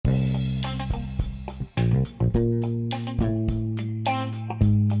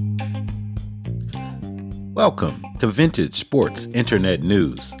Welcome to Vintage Sports Internet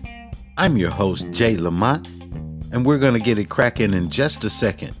News. I'm your host, Jay Lamont, and we're going to get it cracking in just a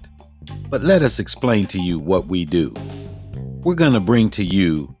second. But let us explain to you what we do. We're going to bring to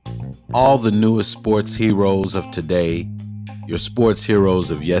you all the newest sports heroes of today, your sports heroes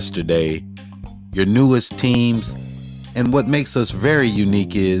of yesterday, your newest teams, and what makes us very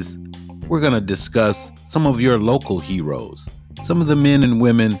unique is we're going to discuss some of your local heroes, some of the men and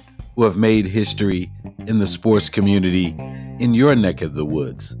women who have made history in the sports community in your neck of the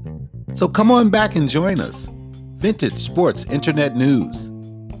woods. So come on back and join us. Vintage Sports Internet News.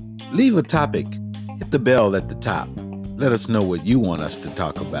 Leave a topic, hit the bell at the top. Let us know what you want us to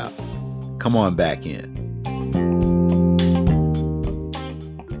talk about. Come on back in.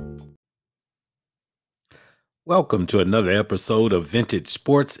 Welcome to another episode of Vintage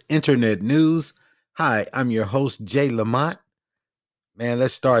Sports Internet News. Hi, I'm your host, Jay Lamont. Man,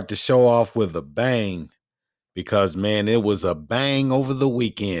 let's start the show off with a bang because, man, it was a bang over the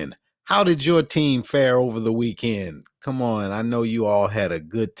weekend. How did your team fare over the weekend? Come on, I know you all had a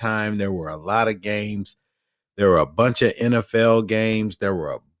good time. There were a lot of games. There were a bunch of NFL games. There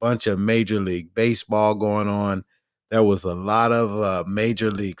were a bunch of Major League Baseball going on. There was a lot of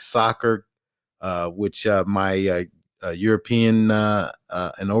Major League Soccer, which my European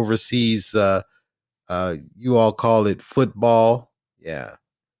and overseas, you all call it football. Yeah,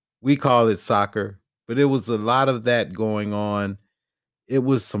 we call it soccer, but it was a lot of that going on. It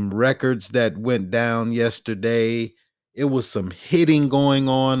was some records that went down yesterday. It was some hitting going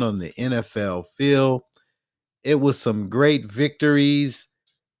on the NFL field. It was some great victories.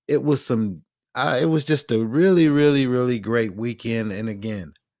 It was it was just a really, really, really great weekend. And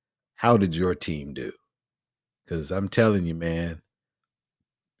again, how did your team do? Because I'm telling you, man,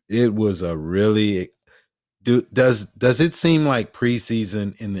 it was a really does it seem like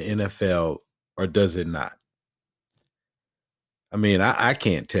preseason in the NFL or does it not? I mean, I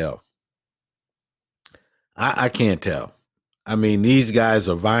can't tell. I can't tell. I mean, these guys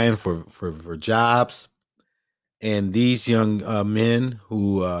are vying for jobs, and these young men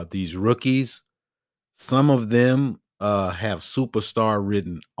who these rookies, some of them have superstar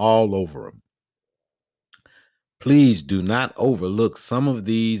written all over them. Please do not overlook some of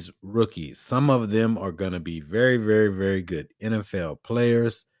these rookies. Some of them are going to be very, very, very good NFL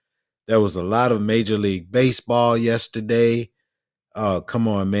players. There was a lot of Major League Baseball yesterday. Oh, come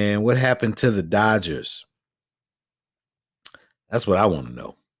on, man. What happened to the Dodgers? That's what I want to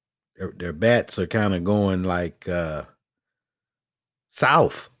know. Their bats are kind of going like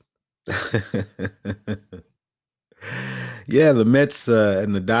south. Yeah, the Mets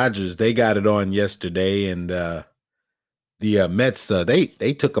and the Dodgers, they got it on yesterday, and the Mets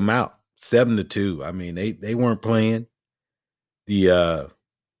they took them out 7-2. I mean, they weren't playing. The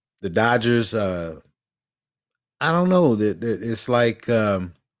Dodgers, I don't know. It's like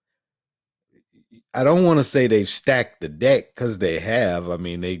I don't want to say they've stacked the deck because they have. I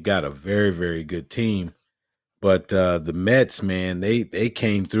mean, they've got a very, very good team. But the Mets, man, they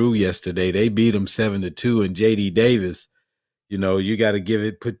came through yesterday. They beat them 7-2, and JD Davis, you know, you got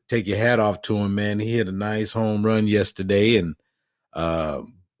to take your hat off to him, man. He hit a nice home run yesterday, and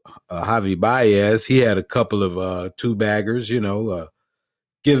Javi Baez, he had a couple of two baggers. You know,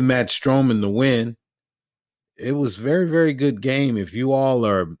 give Matt Stroman the win. It was very, very good game. If you all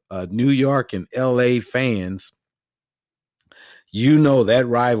are New York and LA fans, you know that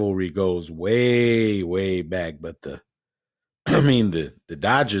rivalry goes way, way back. But the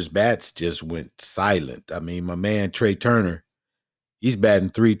Dodgers bats just went silent. I mean, my man Trey Turner, he's batting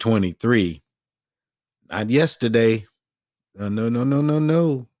 323. Not yesterday.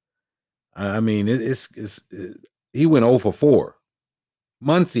 No. I mean, he went 0 for 4.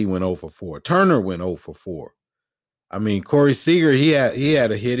 Muncy went 0 for 4. Turner went 0 for 4. I mean, Corey Seager, he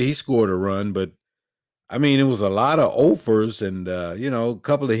had a hit. He scored a run, but I mean, it was a lot of offers and a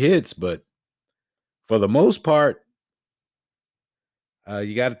couple of hits, but for the most part,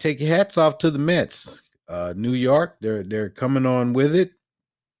 you got to take your hats off to the Mets. New York, they're coming on with it.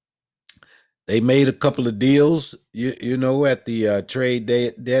 They made a couple of deals, you know, at the trade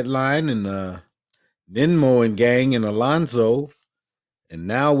deadline, and Ninmo and gang and Alonso, and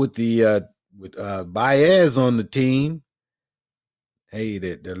now with Baez on the team, hey,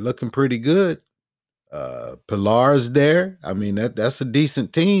 they're looking pretty good. Pilar's there. I mean, that's a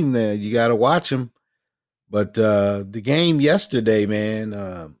decent team there. You got to watch them. But the game yesterday,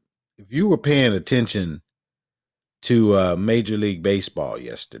 man, if you were paying attention to Major League Baseball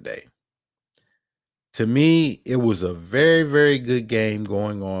yesterday, to me, it was a very, very good game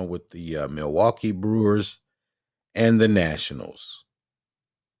going on with the Milwaukee Brewers and the Nationals.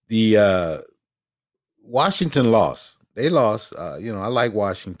 The Washington lost. They lost. I like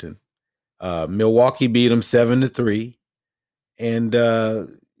Washington. Milwaukee beat them 7-3. And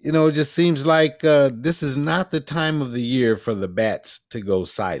it just seems like this is not the time of the year for the bats to go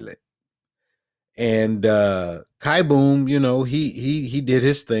silent. And Kai Boom, he did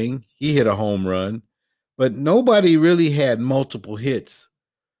his thing. He hit a home run, but nobody really had multiple hits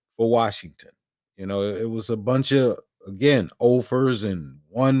for Washington. It was a bunch of, again, offers and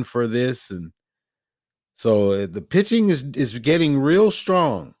one for this, and so the pitching is getting real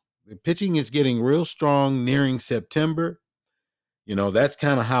strong. The pitching is getting real strong nearing September. That's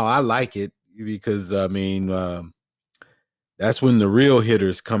kind of how I like it, because I mean, that's when the real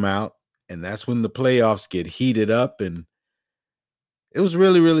hitters come out, and that's when the playoffs get heated up. And it was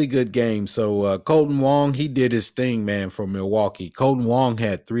really, really good game. So Colton Wong, he did his thing, man, for Milwaukee. Colton Wong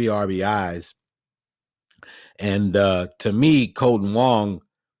had 3 RBIs. And to me, Colton Wong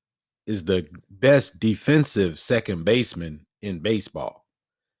is the best defensive second baseman in baseball.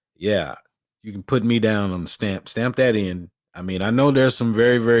 Yeah, you can put me down on the stamp that in. I mean, I know there's some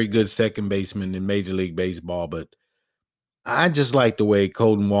very, very good second basemen in Major League Baseball, but I just like the way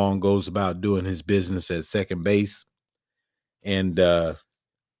Colton Wong goes about doing his business at second base. And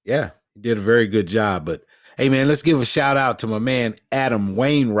yeah, he did a very good job. But hey, man, let's give a shout out to my man, Adam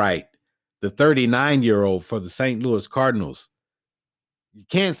Wainwright, the 39-year-old for the St. Louis Cardinals. You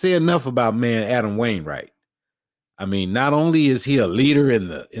can't say enough about man Adam Wainwright. I mean, not only is he a leader in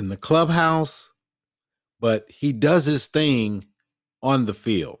the clubhouse, but he does his thing on the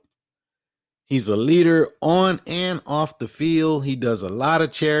field. He's a leader on and off the field. He does a lot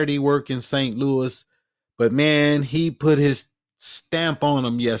of charity work in St. Louis, but man, he put his stamp on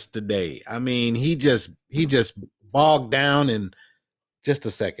him yesterday. I mean, he just bogged down in just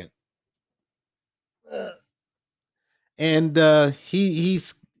a second. And he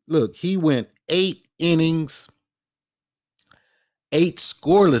went 8 innings, 8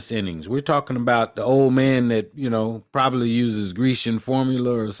 scoreless innings. We're talking about the old man that, probably uses Grecian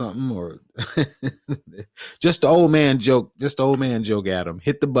formula or something, or just the old man joke. Just the old man joke, Adam.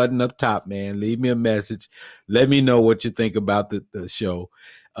 Hit the button up top, man. Leave me a message. Let me know what you think about the show.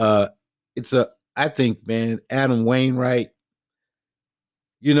 I think, man, Adam Wainwright,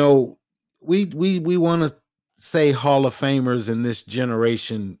 we want to say Hall of Famers in this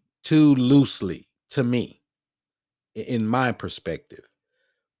generation too loosely, to me, in my perspective.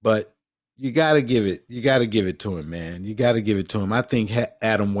 But you got to give it to him, man. You got to give it to him. I think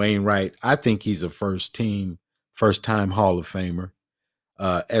Adam Wainwright, I think he's a first time Hall of Famer,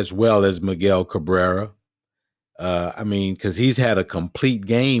 as well as Miguel Cabrera. I mean, because he's had a complete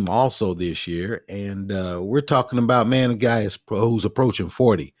game also this year. And we're talking about, man, a guy who's approaching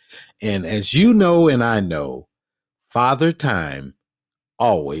 40. And as you know, and I know, Father Time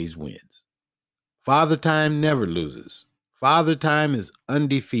always wins. Father Time never loses. Father Time is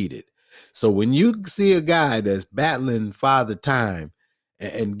undefeated. So when you see a guy that's battling Father Time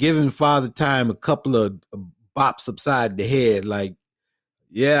and giving Father Time a couple of bops upside the head, like,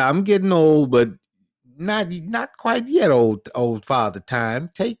 yeah, I'm getting old, but not quite yet old Father Time.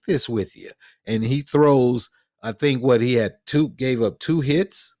 Take this with you. And he throws, I think he had gave up 2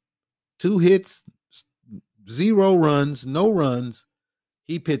 hits, 0 runs, no runs.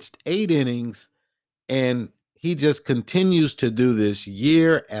 He pitched 8 innings, and he just continues to do this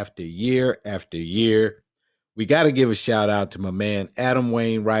year after year after year. We got to give a shout out to my man, Adam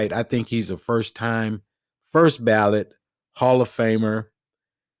Wainwright. I think he's a first ballot Hall of Famer.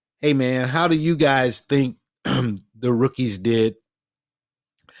 Hey, man, how do you guys think the rookies did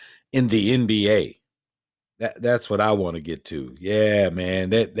in the NBA? That's what I want to get to. Yeah,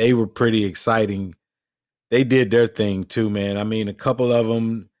 man, they were pretty exciting. They did their thing too, man. I mean, a couple of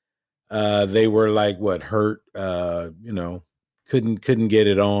them, they were like hurt, couldn't get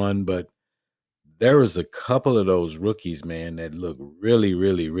it on, but there was a couple of those rookies, man, that look really,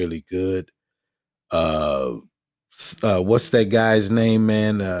 really, really good. What's that guy's name,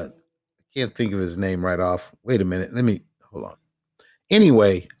 man? I can't think of his name right off. Wait a minute. Let me hold on.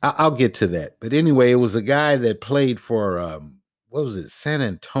 Anyway, I'll get to that. But anyway, it was a guy that played for what was it, San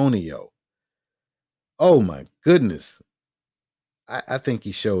Antonio. Oh my goodness. I think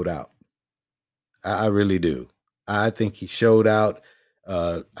he showed out. I really do. I think he showed out.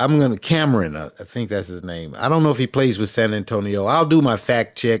 I'm gonna Cameron. I think that's his name. I don't know if he plays with San Antonio. I'll do my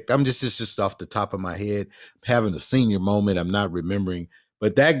fact check. I'm just off the top of my head, having a senior moment. I'm not remembering,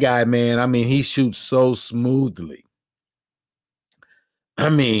 but that guy, man. I mean, he shoots so smoothly. I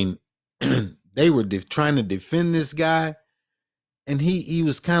mean, they were trying to defend this guy, and he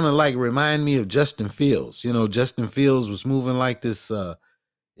was kind of like remind me of Justin Fields. You know, Justin Fields was moving like this.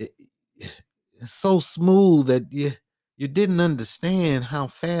 It, it's so smooth that you didn't understand how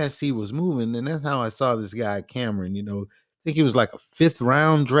fast he was moving, and that's how I saw this guy Cameron. You know, I think he was like a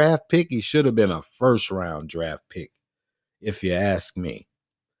 5th-round draft pick. He should have been a 1st-round draft pick, if you ask me.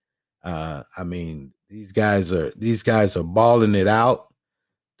 I mean, these guys are balling it out.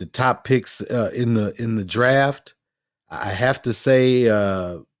 The top picks in the draft. I have to say,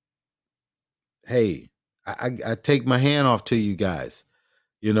 hey, I take my hand off to you guys.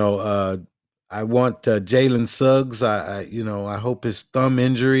 You know, I want Jalen Suggs. I hope his thumb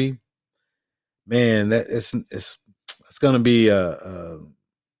injury, man, that it's going to be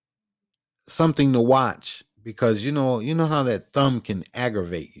something to watch because you know how that thumb can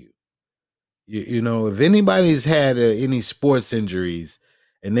aggravate you. You know, if anybody's had any sports injuries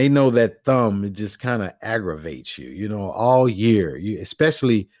and they know that thumb, it just kind of aggravates you. You know, all year,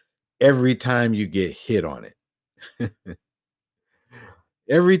 especially every time you get hit on it.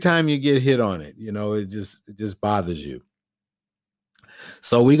 Every time you get hit on it, it just bothers you.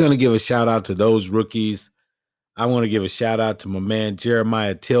 So we're gonna give a shout out to those rookies. I want to give a shout out to my man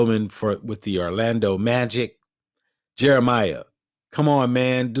Jeremiah Tillman with the Orlando Magic. Jeremiah, come on,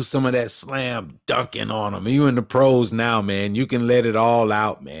 man, do some of that slam dunking on them. You in the pros now, man. You can let it all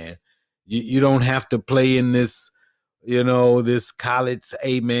out, man. You don't have to play in this college.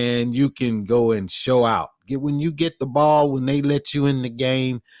 Hey, man, you can go and show out. When you get the ball, when they let you in the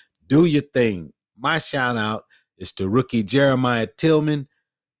game, do your thing. My shout out is to rookie Jeremiah Tillman,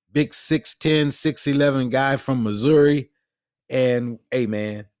 big 6'10", 6'11" guy from Missouri. And hey,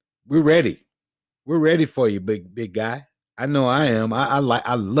 man, we're ready. We're ready for you, big guy. I know I am. I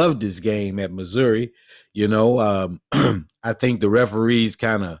love this game at Missouri. I think the referees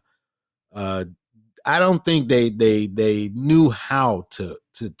kind of I don't think they knew how to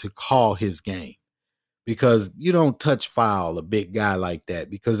call his game because you don't touch foul a big guy like that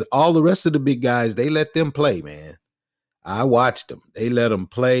because all the rest of the big guys they let them play, man. I watched them. They let them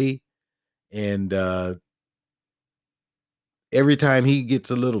play, and every time he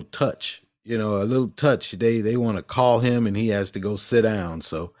gets a little touch, they want to call him and he has to go sit down.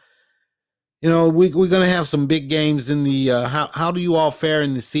 So, we're going to have some big games in the how do you all fare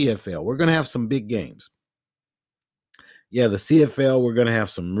in the CFL? We're going to have some big games. Yeah, the CFL, we're going to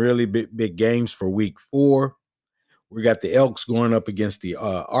have some really big games for week 4. We got the Elks going up against the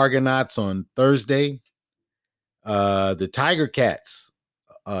Argonauts on Thursday. The Tiger Cats,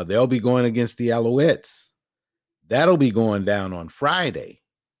 they'll be going against the Alouettes. That'll be going down on Friday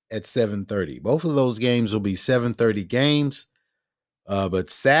at 7:30. Both of those games will be 7:30 games. But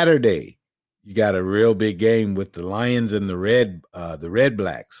Saturday, you got a real big game with the Lions and the Red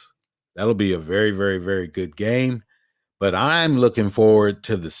Blacks. That'll be a very, very, very good game. But I'm looking forward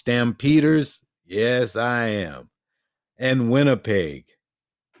to the Stampeders. Yes, I am. And Winnipeg.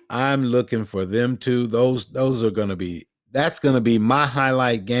 I'm looking for them too. Those are that's gonna be my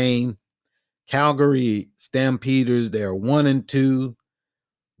highlight game. Calgary Stampeders, they're 1-2.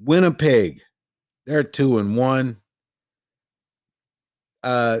 Winnipeg, they're 2-1.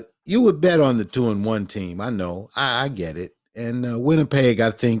 You would bet on the 2-1 team. I know. I get it. And Winnipeg, I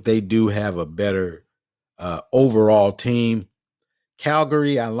think they do have a better overall team.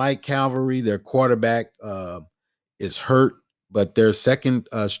 Calgary, I like Calgary. Their quarterback is hurt, but their second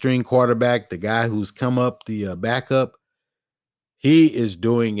string quarterback, the guy who's come up, the backup, he is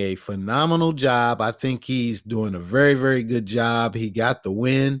doing a phenomenal job. I think he's doing a very, very good job. He got the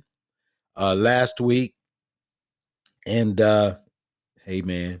win last week. And hey,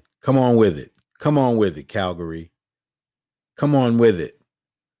 man, come on with it. Come on with it, Calgary. Come on with it.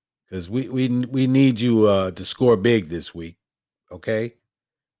 Because we need you to score big this week. Okay?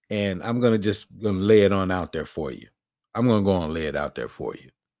 And I'm gonna lay it on out there for you. I'm gonna go on and lay it out there for you.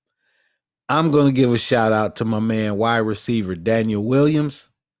 I'm gonna give a shout out to my man, wide receiver Daniel Williams.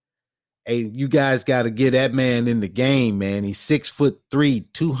 Hey, you guys got to get that man in the game, man. He's 6'3",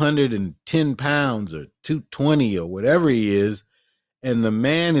 210 pounds or 220 or whatever he is. And the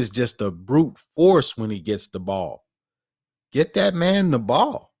man is just a brute force when he gets the ball. Get that man the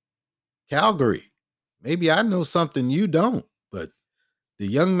ball. Calgary. Maybe I know something you don't, but the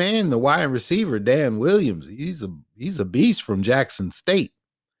young man, the wide receiver, Dan Williams, he's a beast from Jackson State.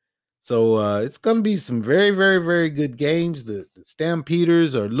 So it's going to be some very, very, very good games. The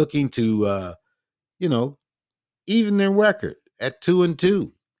Stampeders are looking to, even their record at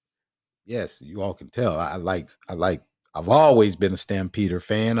 2-2. Yes, you all can tell. I've always been a Stampeder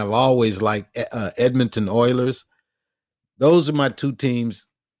fan. I've always liked Edmonton Oilers. Those are my two teams.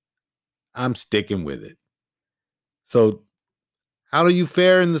 I'm sticking with it. So How do you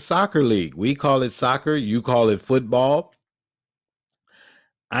fare in the soccer league? We call it soccer. You call it football.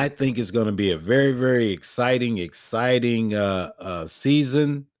 I think it's going to be a very, very exciting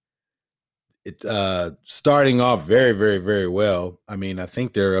season. It starting off very, very, very well. I mean, I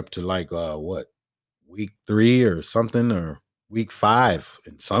think they're up to like what, week 3 or something, or week 5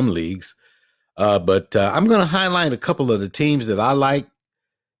 in some leagues. But I'm going to highlight a couple of the teams that I like,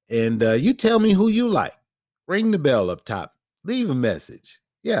 and you tell me who you like. Ring the bell up top. Leave a message.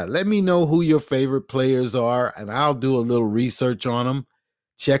 Yeah, let me know who your favorite players are, and I'll do a little research on them,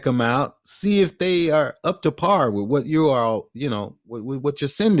 check them out, see if they are up to par with what you are, with what you're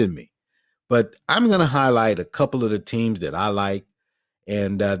sending me. But I'm going to highlight a couple of the teams that I like,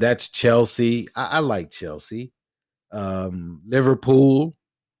 and that's Chelsea. I like Chelsea, Liverpool,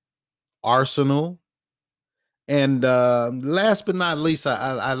 Arsenal, and last but not least,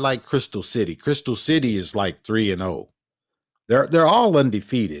 I like Crystal City. Crystal City is like 3-0. They're all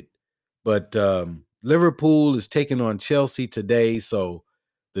undefeated, but Liverpool is taking on Chelsea today, so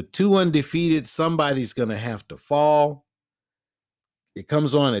the two undefeated, somebody's going to have to fall. It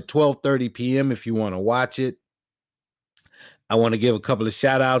comes on at 12:30 p.m. if you want to watch it. I want to give a couple of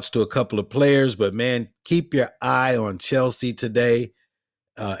shout outs to a couple of players, but man, keep your eye on Chelsea today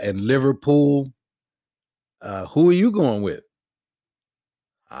and Liverpool. Who are you going with?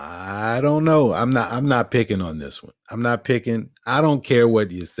 I don't know. I'm not picking on this one. I'm not picking. I don't care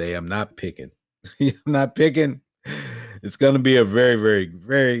what you say. I'm not picking. I'm not picking. It's going to be a very, very,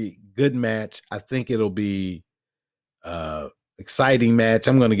 very good match. I think it'll be exciting match.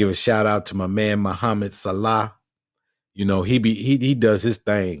 I'm going to give a shout out to my man Mohamed Salah. You know, he does his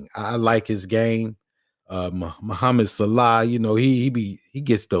thing. I like his game. Mohamed Salah, you know, he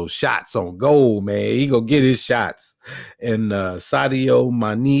gets those shots on goal, man. He go get his shots. And Sadio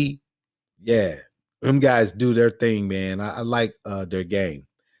Mane, yeah, them guys do their thing, man. I like their game.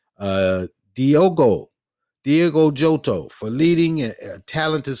 Uh, Diogo Jota for leading a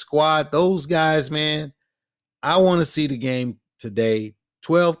talented squad. Those guys, man. I want to see the game today,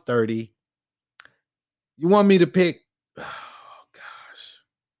 12:30. You want me to pick? Oh gosh,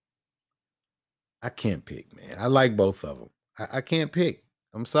 I can't pick, man. I like both of them. I can't pick.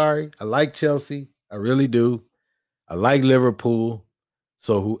 I'm sorry. I like Chelsea. I really do. I like Liverpool.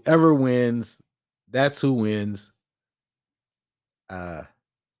 So whoever wins, that's who wins. Uh,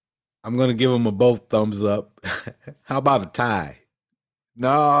 I'm gonna give them a both thumbs up. How about a tie? No,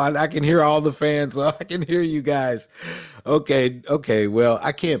 I can hear all the fans. I can hear you guys. Okay. Well,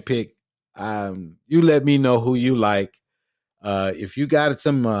 I can't pick. You let me know who you like. If you got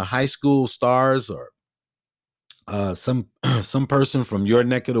some high school stars or some some person from your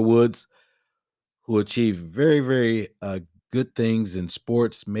neck of the woods who achieved very, very good things in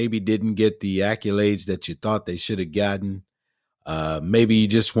sports, maybe didn't get the accolades that you thought they should have gotten. Maybe you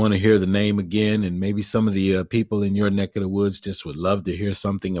just want to hear the name again, and maybe some of the people in your neck of the woods just would love to hear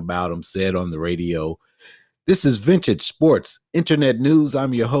something about them said on the radio. This is Vintage Sports Internet News.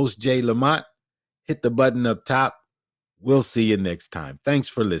 I'm your host, Jay Lamont. Hit the button up top. We'll see you next time. Thanks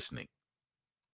for listening.